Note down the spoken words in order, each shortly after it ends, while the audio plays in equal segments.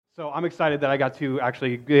So I'm excited that I got to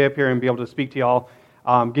actually get up here and be able to speak to y'all,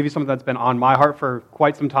 give you something that's been on my heart for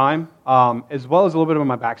quite some time, as well as a little bit of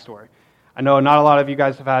my backstory. I know not a lot of you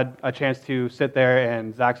guys have had a chance to sit there,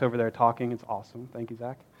 and Zach's over there talking. It's awesome. Thank you,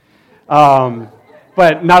 Zach.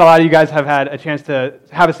 But not a lot of you guys have had a chance to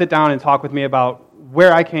have a sit down and talk with me about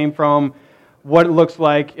where I came from, what it looks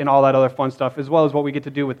like, and all that other fun stuff, as well as what we get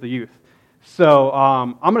to do with the youth. So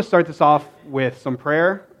I'm going to start this off with some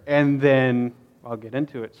prayer, and then I'll get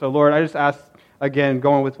into it. So, Lord, I just ask, again,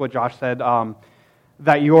 going with what Josh said,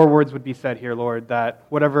 that your words would be said here, Lord, that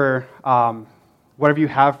whatever you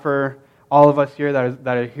have for all of us here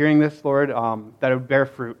that are hearing this, Lord, that it would bear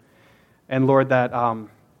fruit. And, Lord, that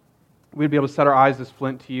we'd be able to set our eyes as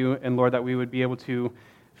flint to you, and, Lord, that we would be able to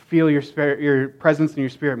feel your spirit, your presence and your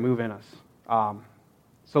spirit move in us.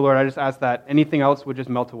 So, Lord, I just ask that anything else would just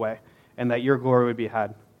melt away, and that your glory would be had.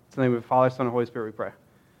 In the name of the Father, Son, and Holy Spirit we pray.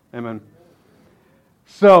 Amen.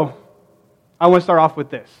 So, I want to start off with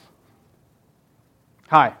this.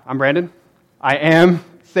 Hi, I'm Brandon. I am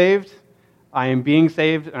saved, I am being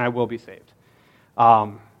saved, and I will be saved.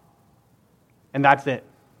 And that's it.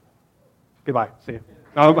 Goodbye. See you.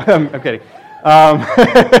 No, I'm kidding.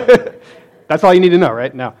 That's all you need to know,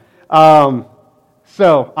 right? No.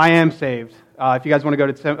 So, I am saved. If you guys want to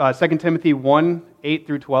go to 2 Timothy 1, 8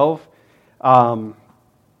 through 12, I'm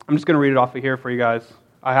just going to read it off of here for you guys.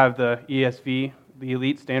 I have the ESV, the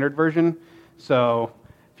Elite Standard Version, so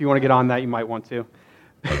if you want to get on that, you might want to.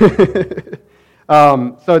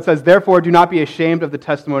 So it says, "Therefore do not be ashamed of the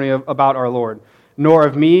testimony about our Lord, nor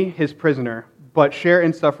of me, his prisoner, but share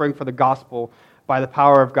in suffering for the gospel by the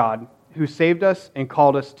power of God, who saved us and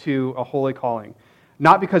called us to a holy calling,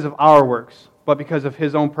 not because of our works, but because of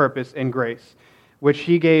his own purpose and grace, which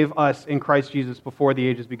he gave us in Christ Jesus before the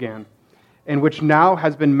ages began, and which now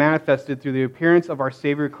has been manifested through the appearance of our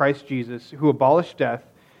Savior Christ Jesus, who abolished death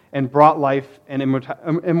and brought life and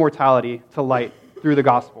immortality to light through the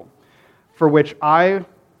gospel, for which I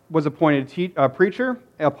was appointed a preacher,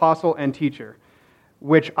 apostle, and teacher,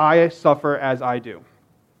 which I suffer as I do.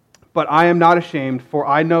 But I am not ashamed, for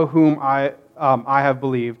I know whom I have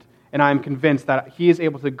believed, and I am convinced that he is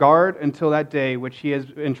able to guard until that day which he has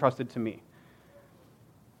entrusted to me."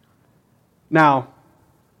 Now,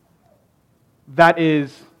 that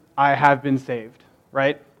is, I have been saved,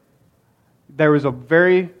 right? There was a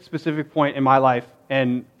very specific point in my life,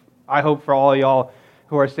 and I hope for all of y'all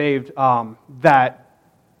who are saved, that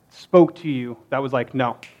spoke to you, that was like,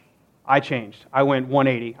 no, I changed. I went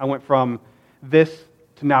 180. I went from this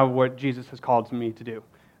to now what Jesus has called me to do.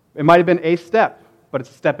 It might have been a step, but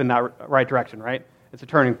it's a step in that right direction, right? It's a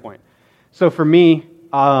turning point. So for me,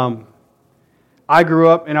 I grew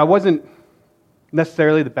up, and I wasn't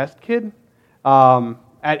necessarily the best kid.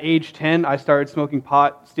 At age 10, I started smoking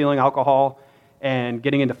pot, stealing alcohol, and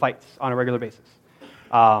getting into fights on a regular basis.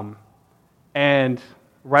 And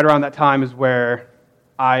right around that time is where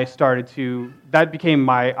that became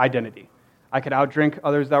my identity. I could outdrink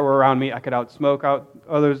others that were around me, I could outsmoke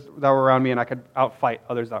others that were around me, and I could outfight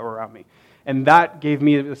others that were around me. And that gave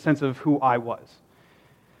me a sense of who I was.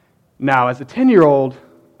 Now, as a 10-year-old,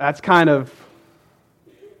 that's kind of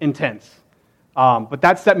intense. But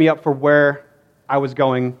that set me up for where I was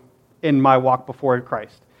going in my walk before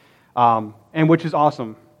Christ, and which is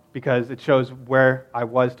awesome because it shows where I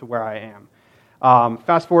was to where I am.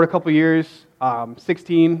 Fast forward a couple years,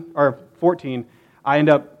 16 or 14, I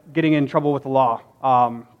ended up getting in trouble with the law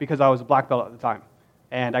because I was a black belt at the time,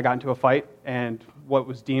 and I got into a fight, and what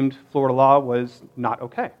was deemed Florida law was not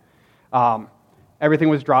okay. Everything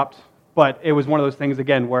was dropped, but it was one of those things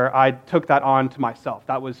again where I took that on to myself.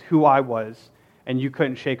 That was who I was, and you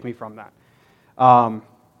couldn't shake me from that.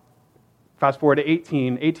 Fast forward to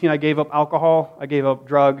 18. 18, I gave up alcohol, I gave up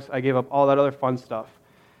drugs, I gave up all that other fun stuff.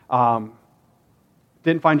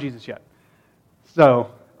 Didn't find Jesus yet. So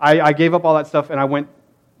I gave up all that stuff, and I went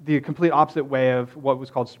the complete opposite way of what is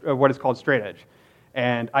called straight edge.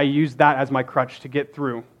 And I used that as my crutch to get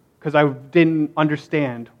through, because I didn't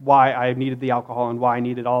understand why I needed the alcohol and why I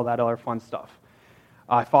needed all that other fun stuff.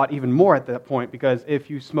 I fought even more at that point, because if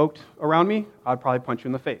you smoked around me, I'd probably punch you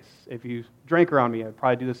in the face. If you drank around me, I'd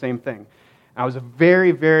probably do the same thing. I was a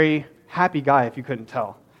very, very happy guy, if you couldn't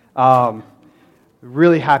tell.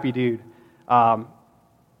 Really happy dude.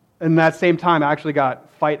 In that same time, I actually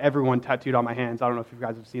got "Fight Everyone" tattooed on my hands. I don't know if you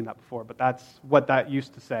guys have seen that before, but that's what that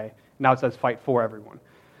used to say. Now it says "Fight for Everyone."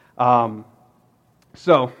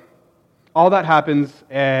 So, all that happens,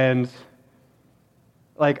 and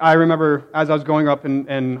I remember as I was growing up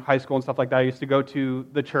in high school and stuff like that, I used to go to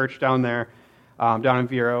the church down there, down in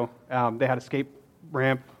Vero. They had a skate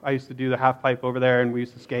ramp. I used to do the half pipe over there, and we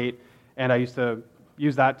used to skate. And I used to,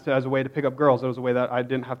 use that as a way to pick up girls. It was a way that I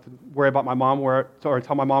didn't have to worry about my mom or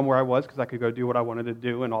tell my mom where I was, because I could go do what I wanted to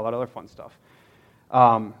do and all that other fun stuff.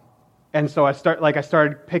 And so I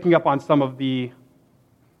started picking up on some of the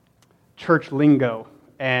church lingo,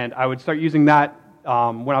 and I would start using that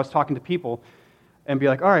when I was talking to people, and be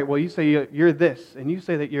like, all right, well, you say you're this, and you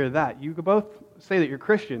say that you're that. You could both say that you're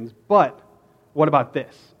Christians, but what about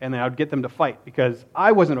this? And then I would get them to fight, because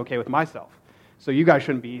I wasn't okay with myself, so you guys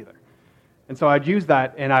shouldn't be either. And so I'd use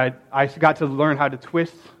that, and I got to learn how to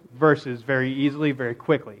twist verses very easily, very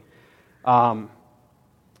quickly.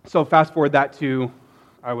 So fast forward that to,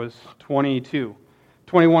 I was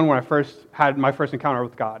 21 when I first had my first encounter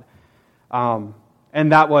with God.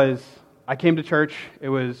 And that was, I came to church. It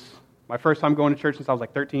was my first time going to church since I was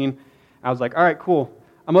like 13. I was like, all right, cool.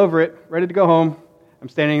 I'm over it, ready to go home. I'm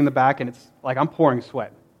standing in the back, and it's like I'm pouring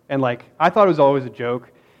sweat. And like, I thought it was always a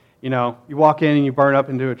joke. You know, you walk in and you burn up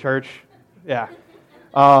into a church. Yeah.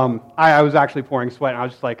 I was actually pouring sweat, and I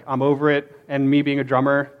was just like, I'm over it. And me being a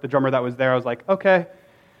drummer, the drummer that was there, I was like, okay,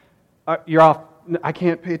 you're off. I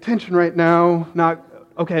can't pay attention right now.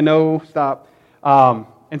 Okay, no, stop.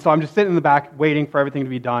 And so I'm just sitting in the back waiting for everything to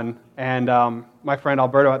be done. And my friend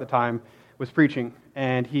Alberto at the time was preaching,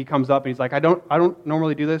 and he comes up and he's like, I don't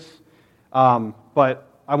normally do this, but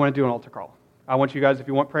I want to do an altar call. I want you guys, if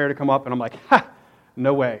you want prayer, to come up. And I'm like,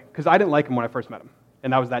 no way, because I didn't like him when I first met him,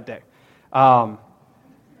 and that was that day.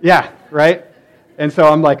 Yeah, right? And so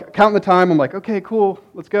I'm like, counting the time, I'm like, okay, cool,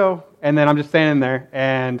 let's go. And then I'm just standing there,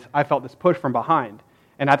 and I felt this push from behind.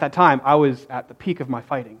 And at that time, I was at the peak of my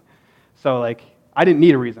fighting. So like, I didn't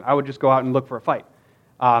need a reason. I would just go out and look for a fight.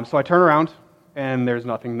 So I turn around, and there's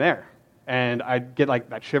nothing there. And I get like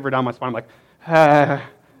that shiver down my spine. I'm like,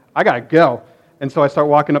 I gotta go. And so I start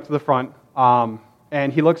walking up to the front,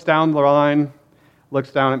 and he looks down the line,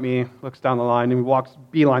 looks down at me, looks down the line, and he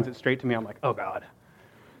beelines it straight to me. I'm like, oh God.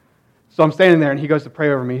 So I'm standing there, and he goes to pray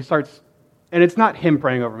over me. He starts, and it's not him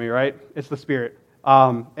praying over me, right? It's the Spirit.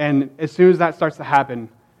 And as soon as that starts to happen,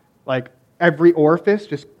 like every orifice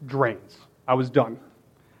just drains. I was done.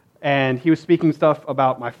 And he was speaking stuff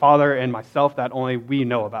about my father and myself that only we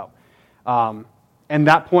know about. And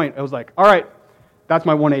that point, it was like, all right, that's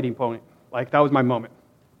my 180 point. Like, that was my moment.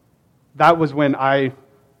 That was when I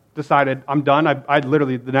decided I'm done. I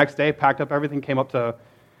literally the next day packed up everything, came up to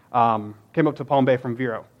Palm Bay from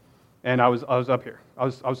Vero, and I was up here. I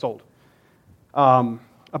was sold.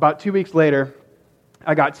 About 2 weeks later,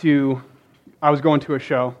 I was going to a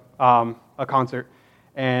show, a concert,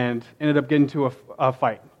 and ended up getting to a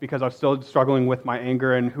fight because I was still struggling with my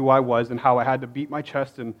anger and who I was and how I had to beat my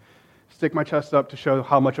chest and stick my chest up to show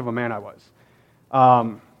how much of a man I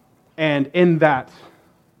was. And in that,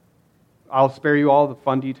 I'll spare you all the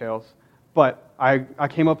fun details, but I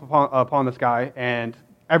came up upon this guy, and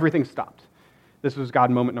everything stopped. This was God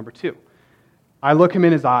moment number 2. I look him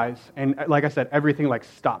in his eyes, and like I said, everything like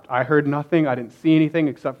stopped. I heard nothing. I didn't see anything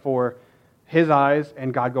except for his eyes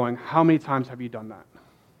and God going, how many times have you done that?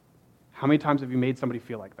 How many times have you made somebody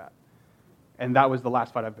feel like that? And that was the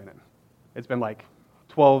last fight I've been in. It's been like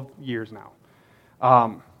 12 years now.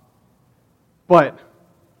 But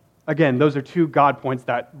again, those are 2 God points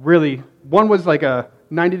that really, one was like a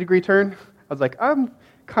 90-degree turn. I was like, I'm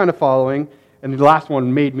kind of following. And the last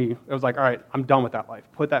one made me, it was like, all right, I'm done with that life.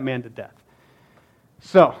 Put that man to death.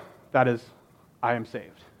 So, that is, I am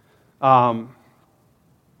saved.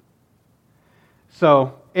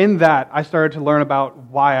 So, in that, I started to learn about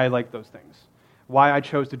why I like those things. Why I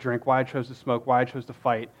chose to drink, why I chose to smoke, why I chose to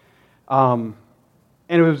fight. And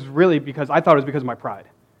it was really because, I thought it was because of my pride.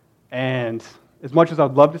 And as much as I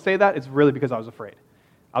would love to say that, it's really because I was afraid.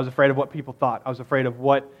 I was afraid of what people thought. I was afraid of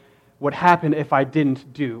what would happen if I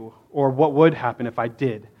didn't do, or what would happen if I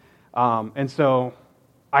did. And so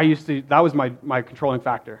that was my controlling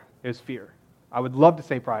factor, is fear. I would love to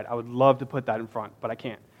say pride. I would love to put that in front, but I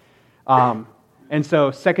can't. And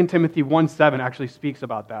so 2 Timothy 1:7 actually speaks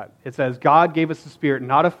about that. It says, God gave us a spirit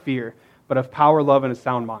not of fear, but of power, love, and a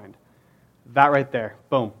sound mind. That right there,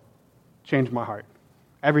 boom, changed my heart.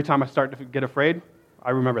 Every time I start to get afraid, I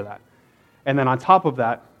remember that. And then on top of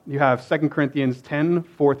that, you have 2 Corinthians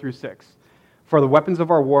 10:4-6. For the weapons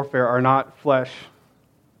of our warfare are not flesh,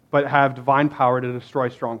 but have divine power to destroy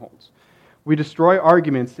strongholds. We destroy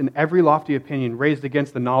arguments and every lofty opinion raised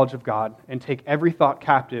against the knowledge of God, and take every thought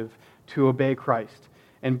captive to obey Christ,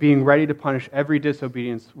 and being ready to punish every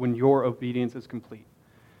disobedience when your obedience is complete.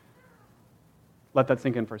 Let that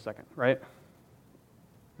sink in for a second, right?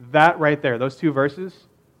 That right there, those 2 verses,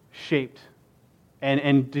 shaped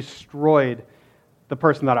and destroyed the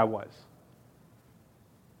person that I was.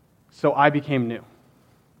 So I became new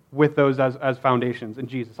with those as foundations, and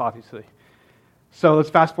Jesus, obviously. So let's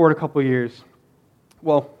fast forward a couple of years.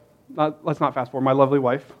 Well, let's not fast forward. My lovely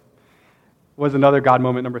wife was another God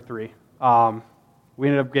moment, number 3. We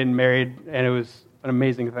ended up getting married, and it was an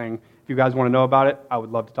amazing thing. If you guys want to know about it, I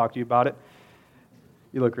would love to talk to you about it.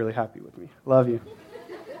 You look really happy with me. Love you.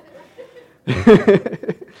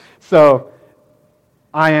 So,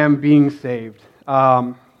 I am being saved.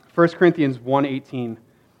 1 Corinthians 1:18.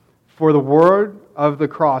 For the word of the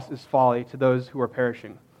cross is folly to those who are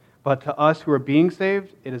perishing, but to us who are being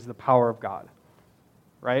saved, it is the power of God.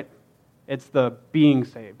 Right? It's the being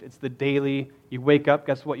saved. It's the daily, you wake up,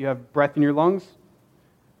 guess what? You have breath in your lungs.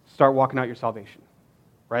 Start walking out your salvation.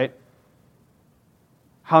 Right?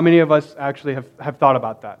 How many of us actually have thought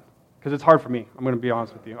about that? Because it's hard for me. I'm going to be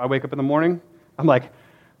honest with you. I wake up in the morning, I'm like,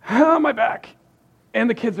 my back, and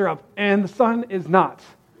the kids are up, and the sun is not.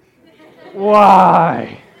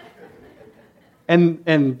 Why?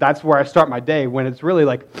 And that's where I start my day, when it's really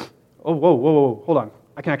like, oh, whoa, hold on.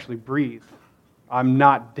 I can actually breathe. I'm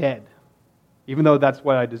not dead, even though that's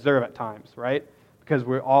what I deserve at times, right? Because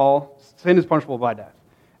sin is punishable by death,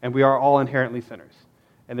 and we are all inherently sinners.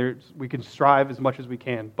 And we can strive as much as we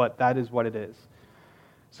can, but that is what it is.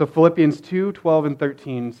 So Philippians 2:12 and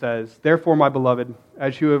 13 says, therefore, my beloved,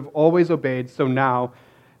 as you have always obeyed, so now,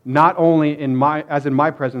 not only as in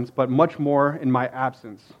my presence, but much more in my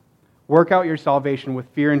absence, work out your salvation with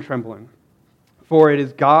fear and trembling. For it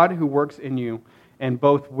is God who works in you, and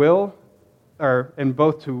both to will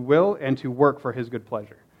and to work for his good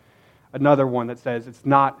pleasure. Another one that says it's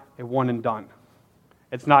not a one and done.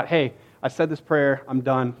 It's not, hey, I said this prayer, I'm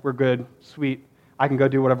done, we're good, sweet, I can go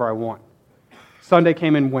do whatever I want. Sunday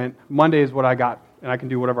came and went, Monday is what I got, and I can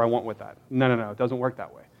do whatever I want with that. No, it doesn't work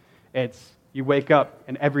that way. It's, you wake up,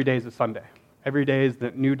 and every day is a Sunday. Every day is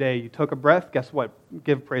the new day. You took a breath, guess what?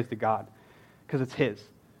 Give praise to God, because it's his,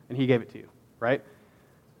 and he gave it to you, right?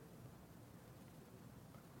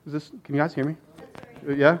 Can you guys hear me?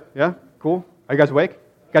 Yeah, cool. Are you guys awake?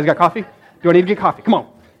 You guys got coffee? Do I need to get coffee? Come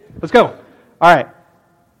on, let's go. All right.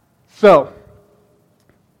 So,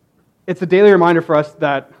 it's a daily reminder for us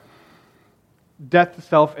that death to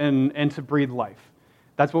self and to breathe life.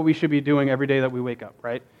 That's what we should be doing every day that we wake up,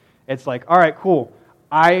 right? It's like, all right, cool.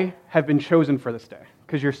 I have been chosen for this day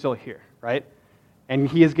because you're still here, right? And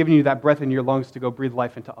he has given you that breath in your lungs to go breathe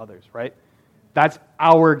life into others, right? That's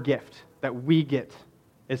our gift that we get,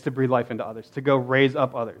 is to breathe life into others, to go raise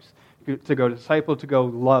up others, to go disciple, to go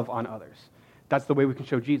love on others. That's the way we can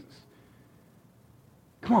show Jesus.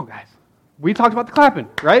 Come on, guys. We talked about the clapping,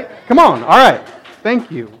 right? Come on. All right.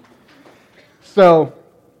 Thank you. So,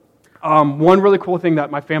 one really cool thing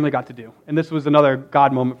that my family got to do, and this was another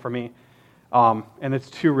God moment for me, and it's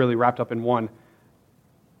two really wrapped up in one.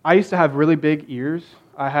 I used to have really big ears.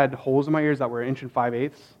 I had holes in my ears that were 1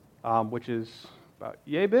 5/8, which is about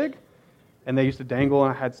yay big, and they used to dangle,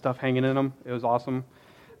 and I had stuff hanging in them. It was awesome.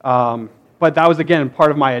 But that was, again,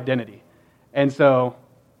 part of my identity. And so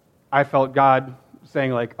I felt God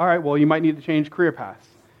saying, like, all right, well, you might need to change career paths.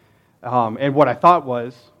 And what I thought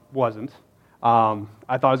wasn't.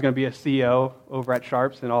 I thought I was going to be a CEO over at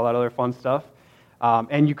Sharps and all that other fun stuff.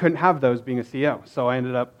 And you couldn't have those being a CEO. So I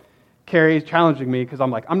ended up, Carrie's challenging me because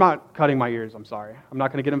I'm like, I'm not cutting my ears, I'm sorry. I'm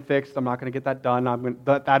not going to get them fixed. I'm not going to get that done.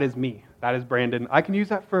 That is me. That is Brandon. I can use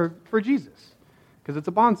that for Jesus because it's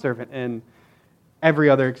a bondservant and every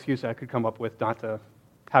other excuse I could come up with not to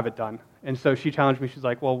have it done. And so she challenged me. She's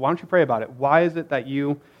like, well, why don't you pray about it? Why is it that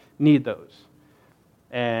you need those?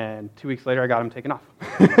 And 2 weeks later, I got them taken off.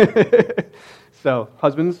 So,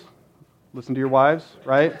 husbands, listen to your wives,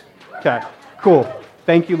 right? Okay, cool.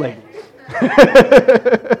 Thank you, ladies.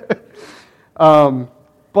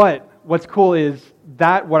 But what's cool is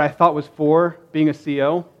that what I thought was for being a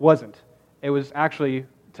CEO wasn't. It was actually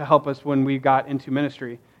to help us when we got into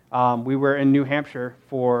ministry. We were in New Hampshire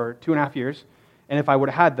for 2.5 years, and if I would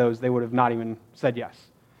have had those, they would have not even said yes.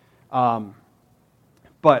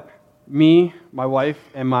 But me, my wife,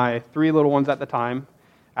 and my 3 little ones at the time,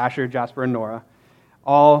 Asher, Jasper, and Nora,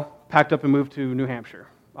 all packed up and moved to New Hampshire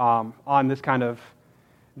on this kind of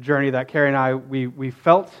journey that Carrie and I, we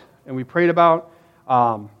felt and we prayed about.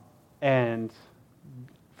 And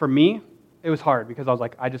for me, it was hard because I was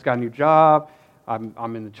like, I just got a new job.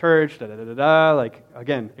 I'm in the church, like,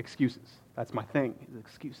 again, excuses. That's my thing, is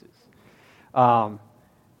excuses.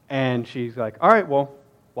 And she's like, all right, well,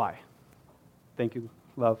 why? Thank you,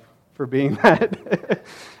 love, for being that.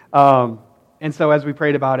 And so as we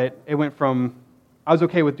prayed about it, it went from, I was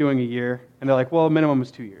okay with doing a year, and they're like, well, minimum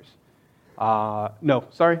is 2 years. No,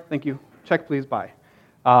 sorry, thank you. Check, please, bye.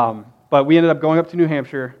 But we ended up going up to New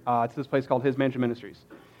Hampshire to this place called His Mansion Ministries.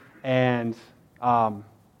 And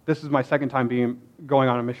This is my second time going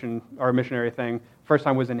on a mission or a missionary thing. First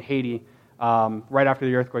time was in Haiti, right after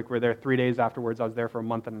the earthquake. We were there 3 days afterwards. I was there for a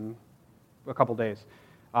month and a couple days,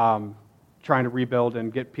 trying to rebuild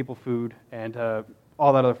and get people food and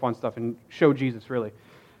all that other fun stuff and show Jesus, really.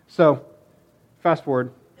 So, fast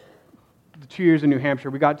forward, the 2 years in New Hampshire,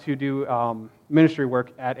 we got to do ministry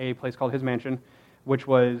work at a place called His Mansion, which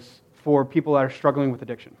was for people that are struggling with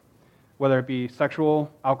addiction, whether it be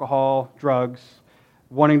sexual, alcohol, drugs,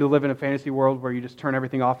 wanting to live in a fantasy world where you just turn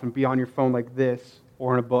everything off and be on your phone like this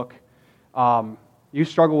or in a book. You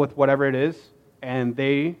struggle with whatever it is, and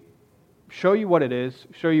they show you what it is,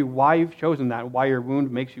 show you why you've chosen that, why your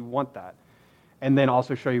wound makes you want that, and then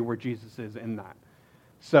also show you where Jesus is in that.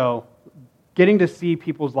 So, getting to see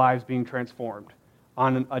people's lives being transformed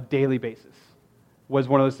on a daily basis was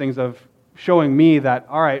one of those things of showing me that,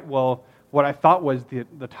 all right, well, what I thought was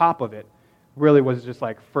the top of it really was just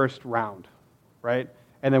like first round, right?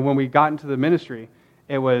 And then when we got into the ministry,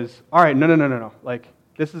 it was, all right, no. Like,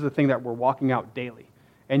 this is a thing that we're walking out daily.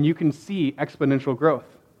 And you can see exponential growth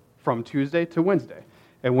from Tuesday to Wednesday,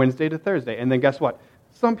 and Wednesday to Thursday. And then guess what?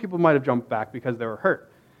 Some people might have jumped back because they were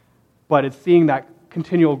hurt. But it's seeing that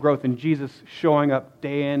continual growth in Jesus showing up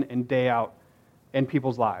day in and day out in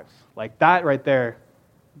people's lives. Like, that right there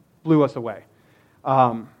blew us away.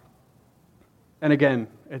 And again,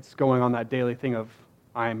 it's going on that daily thing of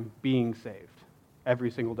I'm being saved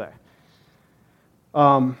every single day.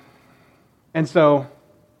 And so,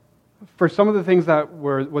 for some of the things that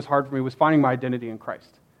was hard for me was finding my identity in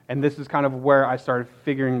Christ. And this is kind of where I started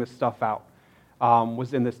figuring this stuff out,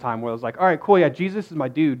 was in this time where I was like, all right, cool, yeah, Jesus is my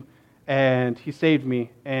dude, and he saved me,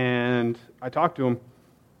 and I talked to him.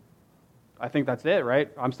 I think that's it,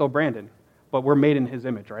 right? I'm still Brandon, but we're made in his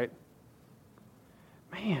image, right?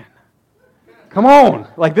 Man, come on.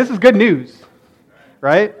 Like, this is good news,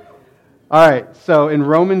 right? All right, so in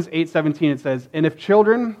Romans 8:17 it says, and if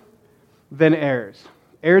children, then heirs,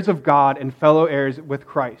 heirs of God and fellow heirs with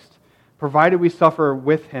Christ, provided we suffer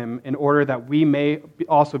with him in order that we may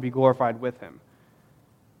also be glorified with him.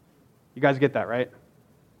 You guys get that, right?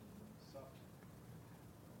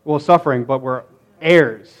 Well, suffering, but we're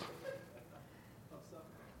heirs.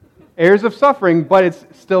 Heirs of suffering, but it's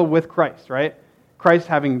still with Christ, right? Christ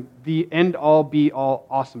having the end-all, be-all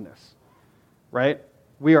awesomeness, right?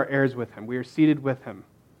 We are heirs with him. We are seated with him.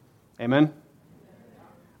 Amen?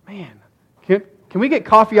 Man, can we get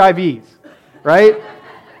coffee IVs, right?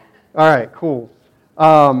 All right, cool.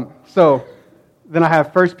 So then I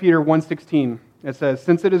have 1 Peter 1:16. It says,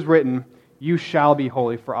 since it is written, you shall be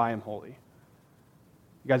holy, for I am holy.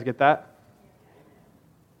 You guys get that?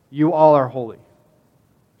 You all are holy.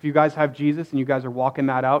 If you guys have Jesus and you guys are walking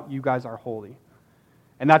that out, you guys are holy.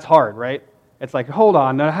 And that's hard, right? It's like, hold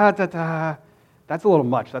on, that's a little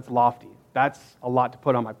much. That's lofty. That's a lot to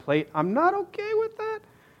put on my plate. I'm not okay with that.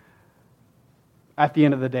 At the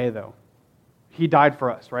end of the day, though, he died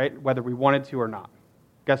for us, right? Whether we wanted to or not.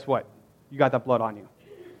 Guess what? You got that blood on you.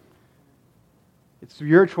 It's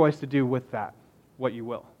your choice to do with that what you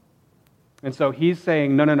will. And so he's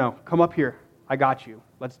saying, no, come up here. I got you.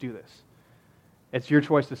 Let's do this. It's your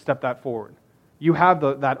choice to step that forward. You have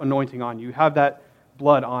that anointing on you. You have that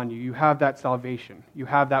blood on you. You have that salvation. You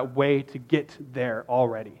have that way to get there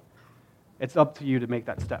already. It's up to you to make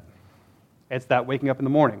that step. It's that waking up in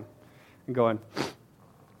the morning and going,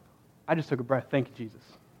 I just took a breath. Thank you, Jesus.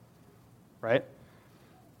 Right?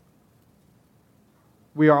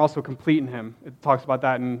 We are also complete in him. It talks about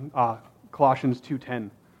that in Colossians 2:10.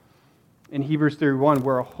 In Hebrews 3:1,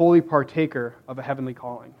 we're a holy partaker of a heavenly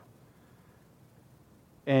calling.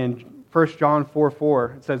 And 1 John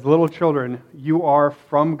 4:4, it says, little children, you are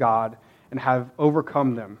from God and have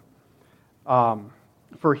overcome them.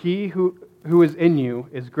 For he who is in you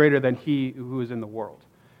is greater than he who is in the world.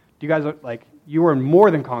 Do you guys, like, you are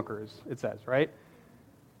more than conquerors, it says, right?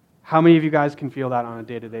 How many of you guys can feel that on a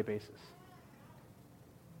day-to-day basis?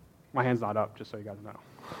 My hand's not up, just so you guys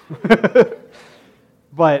know.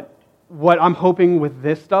 But what I'm hoping with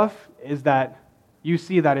this stuff is that you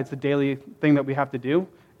see that it's a daily thing that we have to do.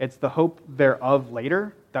 It's the hope thereof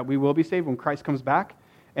later that we will be saved when Christ comes back.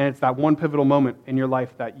 And it's that one pivotal moment in your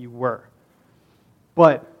life that you were.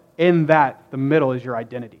 But in that, the middle is your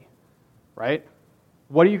identity, right?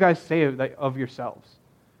 What do you guys say of yourselves?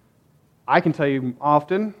 I can tell you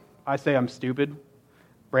often, I say I'm stupid.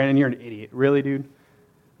 Brandon, you're an idiot. Really, dude?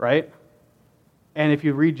 Right? And if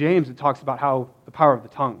you read James, it talks about how the power of the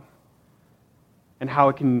tongue and how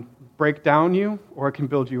it can break down you or it can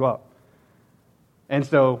build you up. And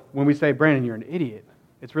so when we say, Brandon, you're an idiot,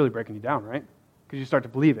 it's really breaking you down, right? Because you start to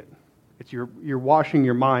believe it. It's you're washing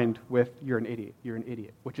your mind with you're an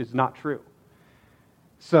idiot, which is not true.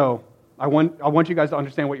 So I want you guys to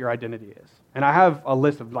understand what your identity is. And I have a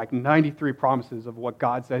list of like 93 promises of what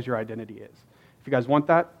God says your identity is. If you guys want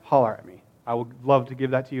that, holler at me. I would love to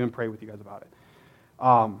give that to you and pray with you guys about it.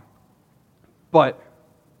 But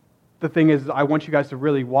the thing is, I want you guys to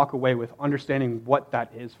really walk away with understanding what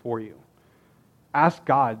that is for you. Ask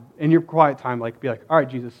God in your quiet time, be like, all right,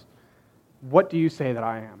 Jesus, what do you say that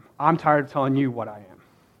I am? I'm tired of telling you what I am.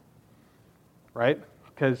 Right?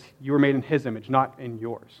 Because you were made in His image, not in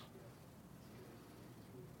yours.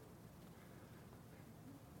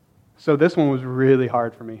 So this one was really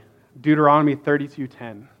hard for me. Deuteronomy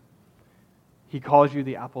 32:10. He calls you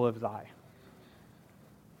the apple of His eye.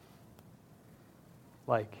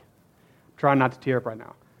 Try not to tear up right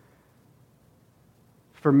now.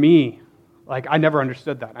 For me, I never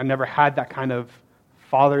understood that. I never had that kind of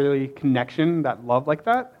fatherly connection, that love like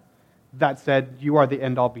that, that said, you are the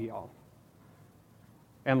end-all, be-all.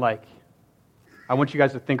 And, I want you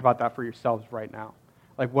guys to think about that for yourselves right now.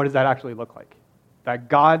 What does that actually look like? That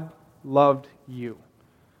God loved you,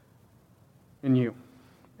 and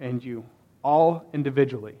you, all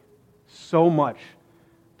individually, so much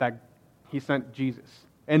that He sent Jesus.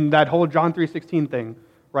 And that whole John 3:16 thing,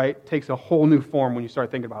 right, takes a whole new form when you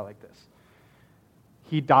start thinking about it like this.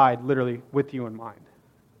 He died literally with you in mind.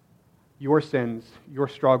 Your sins, your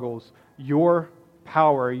struggles, your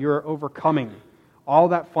power, your overcoming, all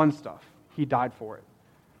that fun stuff, He died for it.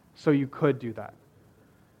 So you could do that.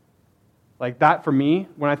 That for me,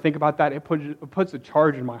 when I think about that, it puts a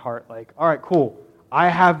charge in my heart. All right, cool. I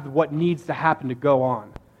have what needs to happen to go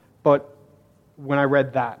on. But when I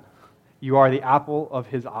read that, you are the apple of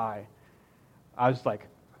His eye, I was like,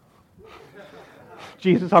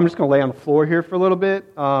 Jesus, I'm just going to lay on the floor here for a little bit.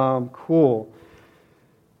 Cool.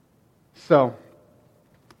 So,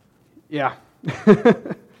 yeah.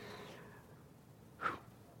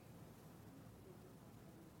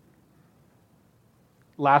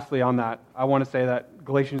 Lastly on that, I want to say that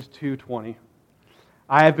Galatians 2:20,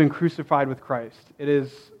 I have been crucified with Christ. It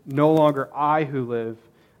is no longer I who live,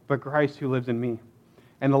 but Christ who lives in me.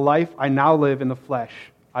 And the life I now live in the flesh,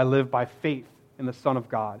 I live by faith in the Son of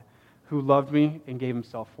God, who loved me and gave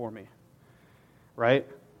Himself for me. Right?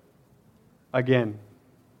 Again,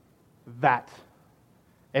 that.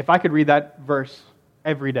 If I could read that verse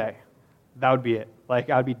every day, that would be it.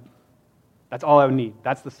 That's all I would need.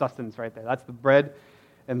 That's the sustenance right there. That's the bread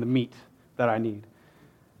and the meat that I need.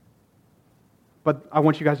 But I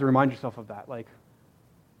want you guys to remind yourself of that.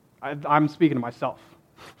 I'm speaking to myself.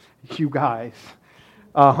 You guys.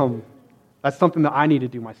 That's something that I need to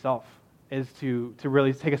do myself, is to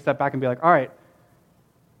really take a step back and be like, all right,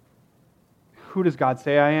 who does God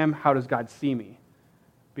say I am? How does God see me?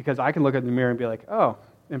 Because I can look in the mirror and be like, oh,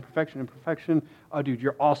 imperfection. Oh, dude,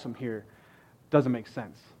 you're awesome here. Doesn't make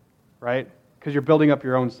sense, right? Because you're building up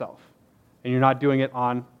your own self, and you're not doing it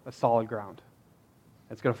on a solid ground.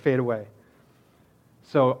 It's going to fade away.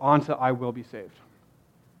 So on to I will be saved.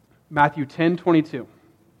 Matthew 10:22.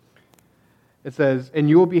 It says, and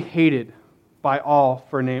you will be hated by all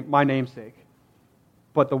for my name's sake,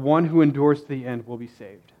 but the one who endures to the end will be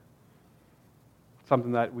saved.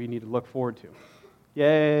 Something that we need to look forward to.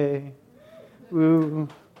 Yay. Woo.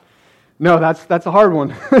 No, that's a hard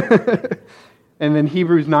one. And then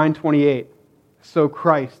Hebrews 9:28. So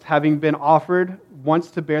Christ, having been offered once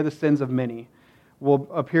to bear the sins of many, will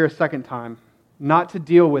appear a second time, not to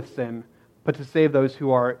deal with sin, but to save those who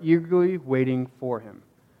are eagerly waiting for Him.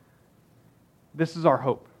 This is our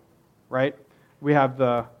hope, right? We have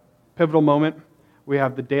the pivotal moment, we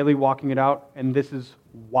have the daily walking it out, and this is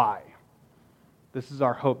why. This is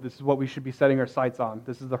our hope. This is what we should be setting our sights on.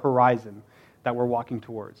 This is the horizon that we're walking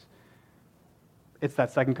towards. It's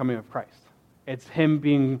that second coming of Christ. It's Him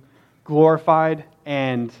being glorified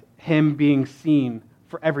and Him being seen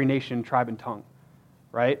for every nation, tribe, and tongue,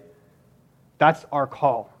 right? That's our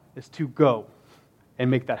call, is to go and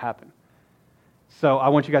make that happen. So I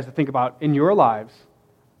want you guys to think about, in your lives,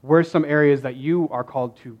 where's some areas that you are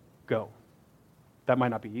called to go? That might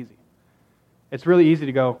not be easy. It's really easy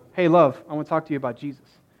to go, hey, love, I want to talk to you about Jesus.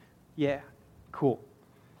 Yeah, cool.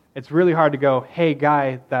 It's really hard to go, hey,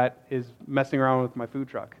 guy that is messing around with my food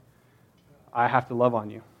truck, I have to love on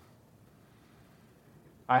you.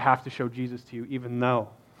 I have to show Jesus to you, even though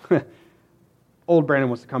old Brandon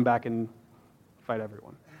wants to come back and fight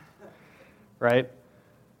everyone. Right?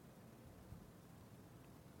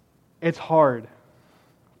 It's hard.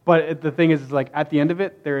 But the thing is, at the end of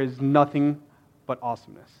it, there is nothing but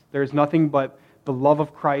awesomeness. There is nothing but the love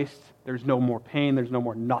of Christ. There's no more pain. There's no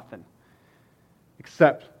more nothing.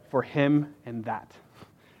 Except for Him and that.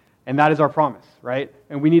 And that is our promise, right?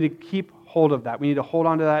 And we need to keep hold of that. We need to hold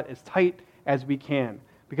on to that as tight as we can.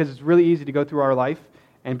 Because it's really easy to go through our life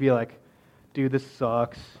and be like, dude, this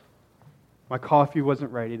sucks. My coffee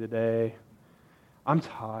wasn't ready today. I'm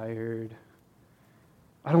tired.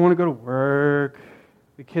 I don't want to go to work.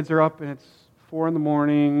 The kids are up and it's 4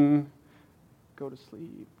 a.m. Go to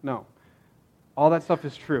sleep. No. All that stuff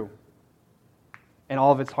is true. And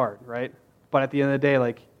all of it's hard, right? But at the end of the day,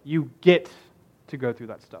 like, you get to go through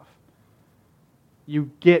that stuff. You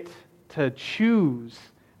get to choose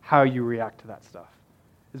how you react to that stuff.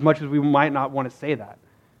 As much as we might not want to say that.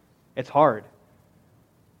 It's hard.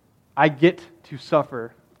 I get to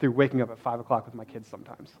suffer through waking up at 5 o'clock with my kids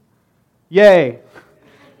sometimes. Yay!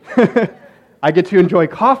 I get to enjoy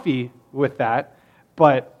coffee with that,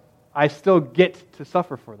 but I still get to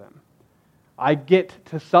suffer for them. I get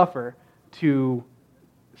to suffer to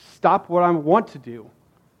stop what I want to do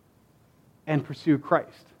and pursue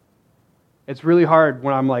Christ. It's really hard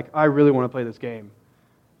when I'm like, I really want to play this game.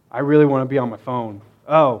 I really want to be on my phone.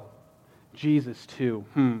 Oh, Jesus too.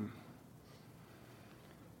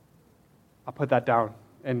 I'll put that down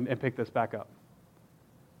and pick this back up.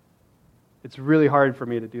 It's really hard for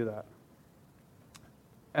me to do that.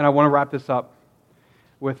 And I want to wrap this up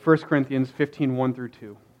with 1 Corinthians 15, 1 through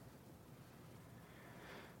 2.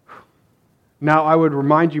 Now I would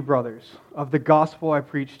remind you, brothers, of the gospel I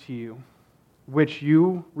preached to you, which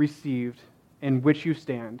you received, in which you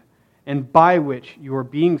stand, and by which you are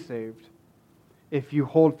being saved, if you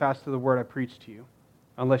hold fast to the word I preached to you,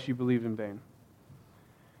 unless you believed in vain.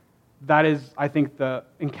 That is, I think, the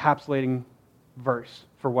encapsulating verse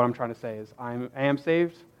for what I'm trying to say is, I am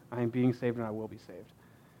saved, I am being saved, and I will be saved.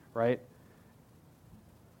 Right?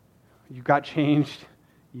 You got changed,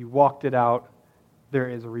 you walked it out, there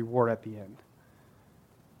is a reward at the end.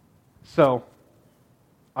 So,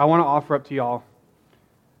 I want to offer up to y'all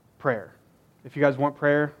prayer. If you guys want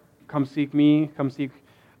prayer, come seek me, come seek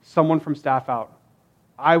someone from staff out.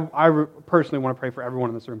 I personally want to pray for everyone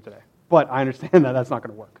in this room today, but I understand that that's not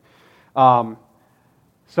going to work.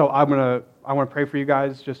 So I want to pray for you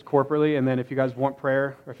guys just corporately, and then if you guys want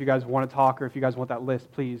prayer, or if you guys want to talk, or if you guys want that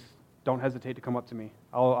list, please don't hesitate to come up to me.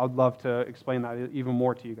 I'd love to explain that even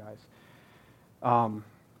more to you guys.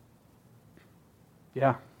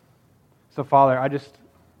 Yeah. So Father,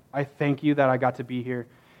 I thank you that I got to be here.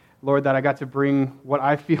 Lord, that I got to bring what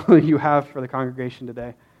I feel you have for the congregation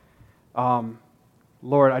today.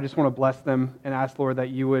 Lord, I just want to bless them and ask, Lord, that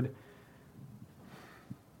you would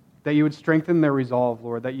strengthen their resolve,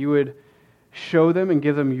 Lord, that you would show them and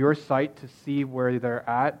give them your sight to see where they're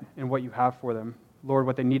at and what you have for them. Lord,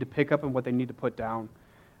 what they need to pick up and what they need to put down.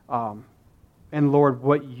 And Lord,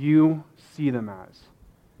 what you see them as.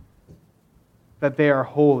 That they are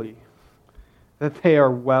holy, that they are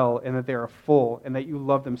well, and that they are full, and that you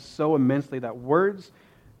love them so immensely that words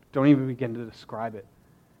don't even begin to describe it.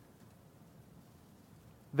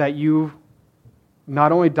 That you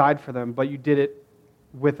not only died for them, but you did it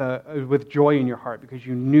with joy in your heart because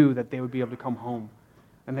you knew that they would be able to come home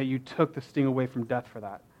and that you took the sting away from death for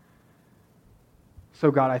that. So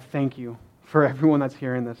God, I thank you for everyone that's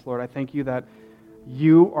hearing this, Lord. I thank you that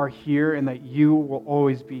you are here and that you will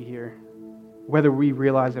always be here, whether we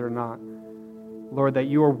realize it or not. Lord, that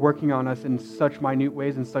you are working on us in such minute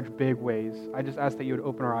ways and such big ways. I just ask that you would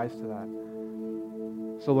open our eyes to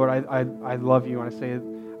that. So Lord, I love you,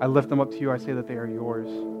 and I lift them up to you. I say that they are yours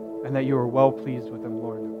and that you are well pleased with them,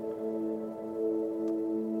 Lord.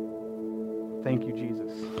 Thank you,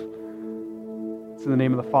 Jesus. It's in the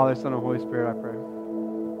name of the Father, Son, and Holy Spirit I pray.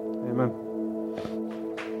 Amen.